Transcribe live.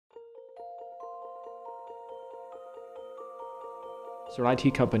So an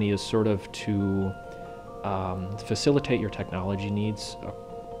IT company is sort of to facilitate your technology needs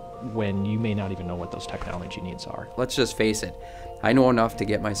when you may not even know what those technology needs are. Let's just face it, I know enough to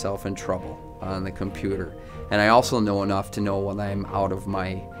get myself in trouble on the computer, and I also know enough to know when I'm out of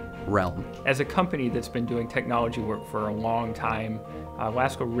my realm. As a company that's been doing technology work for a long time,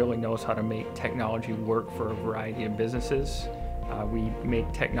 Lasco really knows how to make technology work for a variety of businesses. We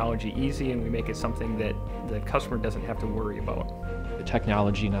make technology easy, and we make it something that the customer doesn't have to worry about. The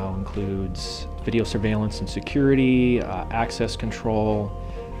technology now includes video surveillance and security, access control,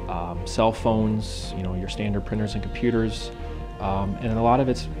 cell phones, your standard printers and computers, and a lot of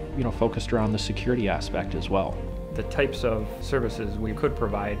it's focused around the security aspect as well. The types of services we could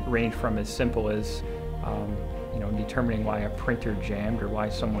provide range from as simple as determining why a printer jammed or why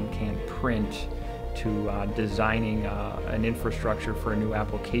someone can't print, to designing an infrastructure for a new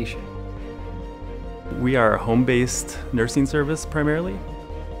application. We are a home-based nursing service primarily.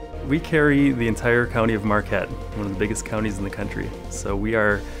 We carry the entire county of Marquette, one of the biggest counties in the country. So we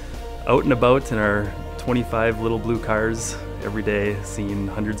are out and about in our 25 little blue cars every day, seeing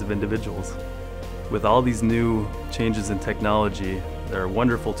hundreds of individuals. With all these new changes in technology, there are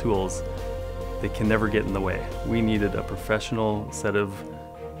wonderful tools. They can never get in the way. We needed a professional set of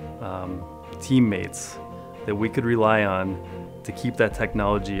teammates that we could rely on to keep that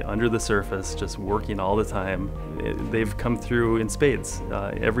technology under the surface, just working all the time. They've come through in spades.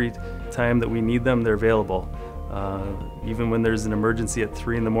 Every time that we need them, they're available. Even when there's an emergency at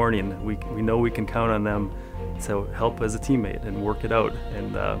 3 in the morning, we know we can count on them to help as a teammate and work it out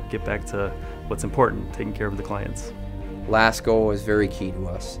and get back to what's important, taking care of the clients. Lasco is very key to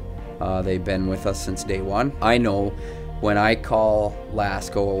us. They've been with us since day one. I know when I call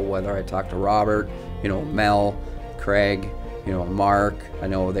Lasco, whether I talk to Robert, Mel, Craig, Mark, I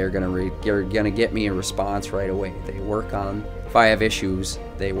know they're gonna get me a response right away. They work on, if I have issues,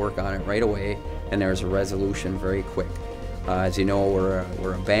 they work on it right away, and there's a resolution very quick. As you know,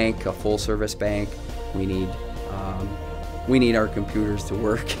 we're a bank, a full-service bank. We need our computers to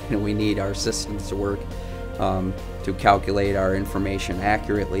work, and we need our systems to work to calculate our information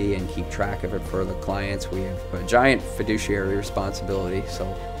accurately and keep track of it for the clients. We have a giant fiduciary responsibility.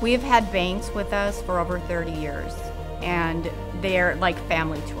 So we've had banks with us for over 30 years, and they're like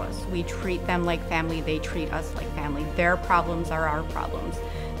family to us. We treat them like family, they treat us like family. Their problems are our problems.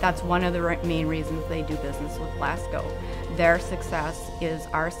 That's one of the main reasons they do business with Lasco. Their success is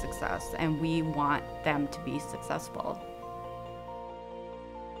our success, and we want them to be successful.